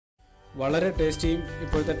വളരെ ടേസ്റ്റിയും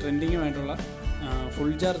ഇപ്പോഴത്തെ ട്രെൻഡിങ്ങുമായിട്ടുള്ള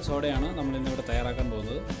ഫുൾജാർ സോഡയാണ് നമ്മൾ ഇന്നിവിടെ തയ്യാറാക്കാൻ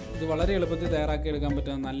പോകുന്നത്. ഇത് വളരെ എളുപ്പത്തിൽ തയ്യാറാക്കി എടുക്കാൻ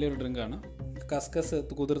പറ്റുന്ന നല്ലൊരു ഡ്രിങ്കാണ്. കസ്കസ്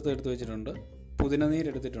കുതിർത്ത് എടുത്ത് വെച്ചിട്ടുണ്ട്, പുതിന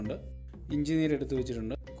നീരെടുത്തിട്ടുണ്ട്, ഇഞ്ചി നീരെടുത്ത്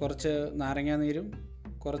വെച്ചിട്ടുണ്ട്, കുറച്ച് നാരങ്ങാനീരും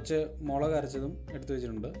കുറച്ച് മുളക് അരച്ചതും എടുത്ത്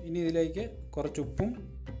വെച്ചിട്ടുണ്ട്. ഇനി ഇതിലേക്ക് കുറച്ച് ഉപ്പും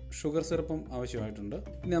ഷുഗർ സിറപ്പും ആവശ്യമായിട്ടുണ്ട്.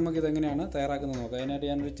 ഇനി നമുക്കിതെങ്ങനെയാണ് തയ്യാറാക്കുന്നത് നോക്കാം. അതിനായിട്ട്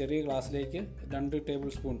ഞാനൊരു ചെറിയ ഗ്ലാസ്സിലേക്ക് 2 ടേബിൾ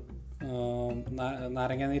സ്പൂൺ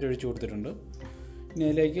നാരങ്ങാനീര് ഒഴിച്ചു കൊടുത്തിട്ടുണ്ട്. ഇനി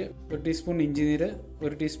അതിലേക്ക് 1 ടീസ്പൂൺ ഇഞ്ചി നീര്,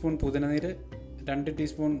 1 ടീസ്പൂൺ പുതിന നീര്, 2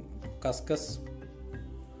 ടീസ്പൂൺ കസ്കസ്,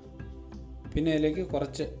 പിന്നെ അതിലേക്ക്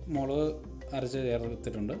കുറച്ച് മുളക് അരച്ച്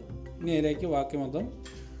ചേർത്തിട്ടുണ്ട്. ഇനി അതിലേക്ക് ബാക്കി മൊത്തം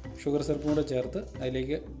ഷുഗർ സിറപ്പും കൂടെ ചേർത്ത്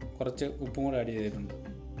അതിലേക്ക് കുറച്ച് ഉപ്പും കൂടെ ആഡ് ചെയ്തിട്ടുണ്ട്.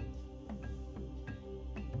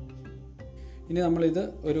 ഇനി നമ്മളിത്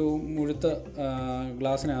ഒരു മുഴുത്ത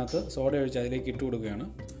ഗ്ലാസ്സിനകത്ത് സോഡ ഒഴിച്ച് അതിലേക്ക് ഇട്ട് കൊടുക്കുകയാണ്.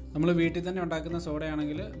 നമ്മൾ വീട്ടിൽ തന്നെ ഉണ്ടാക്കുന്ന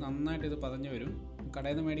സോഡയാണെങ്കിൽ നന്നായിട്ട് ഇത് പതഞ്ഞ് വരും.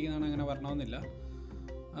 കടയിൽ നിന്ന് മേടിക്കുന്നതാണ് അങ്ങനെ വരണമെന്നില്ല.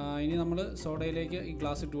 ഇനി നമ്മൾ സോഡയിലേക്ക് ഈ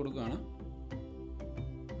ഗ്ലാസ് ഇട്ട് കൊടുക്കുകയാണ്.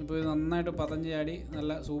 ഇപ്പോൾ ഇത് നന്നായിട്ട് പതഞ്ഞ് ചാടി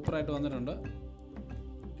നല്ല സൂപ്പറായിട്ട് വന്നിട്ടുണ്ട്.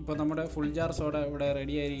 ഇപ്പോൾ നമ്മുടെ ഫുൾജാർ സോഡ ഇവിടെ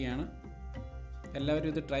റെഡി ആയിരിക്കുകയാണ്. എല്ലാവരും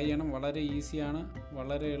ഇത് ട്രൈ ചെയ്യണം. വളരെ ഈസിയാണ്,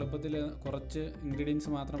 വളരെ എളുപ്പത്തിൽ കുറച്ച് ഇൻഗ്രീഡിയൻസ്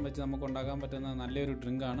മാത്രം വെച്ച് നമുക്ക് ഉണ്ടാക്കാൻ പറ്റുന്ന നല്ലൊരു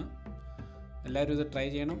ഡ്രിങ്കാണ്. എല്ലാവരും ഇത് ട്രൈ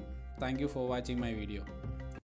ചെയ്യണം. Thank you for watching my video.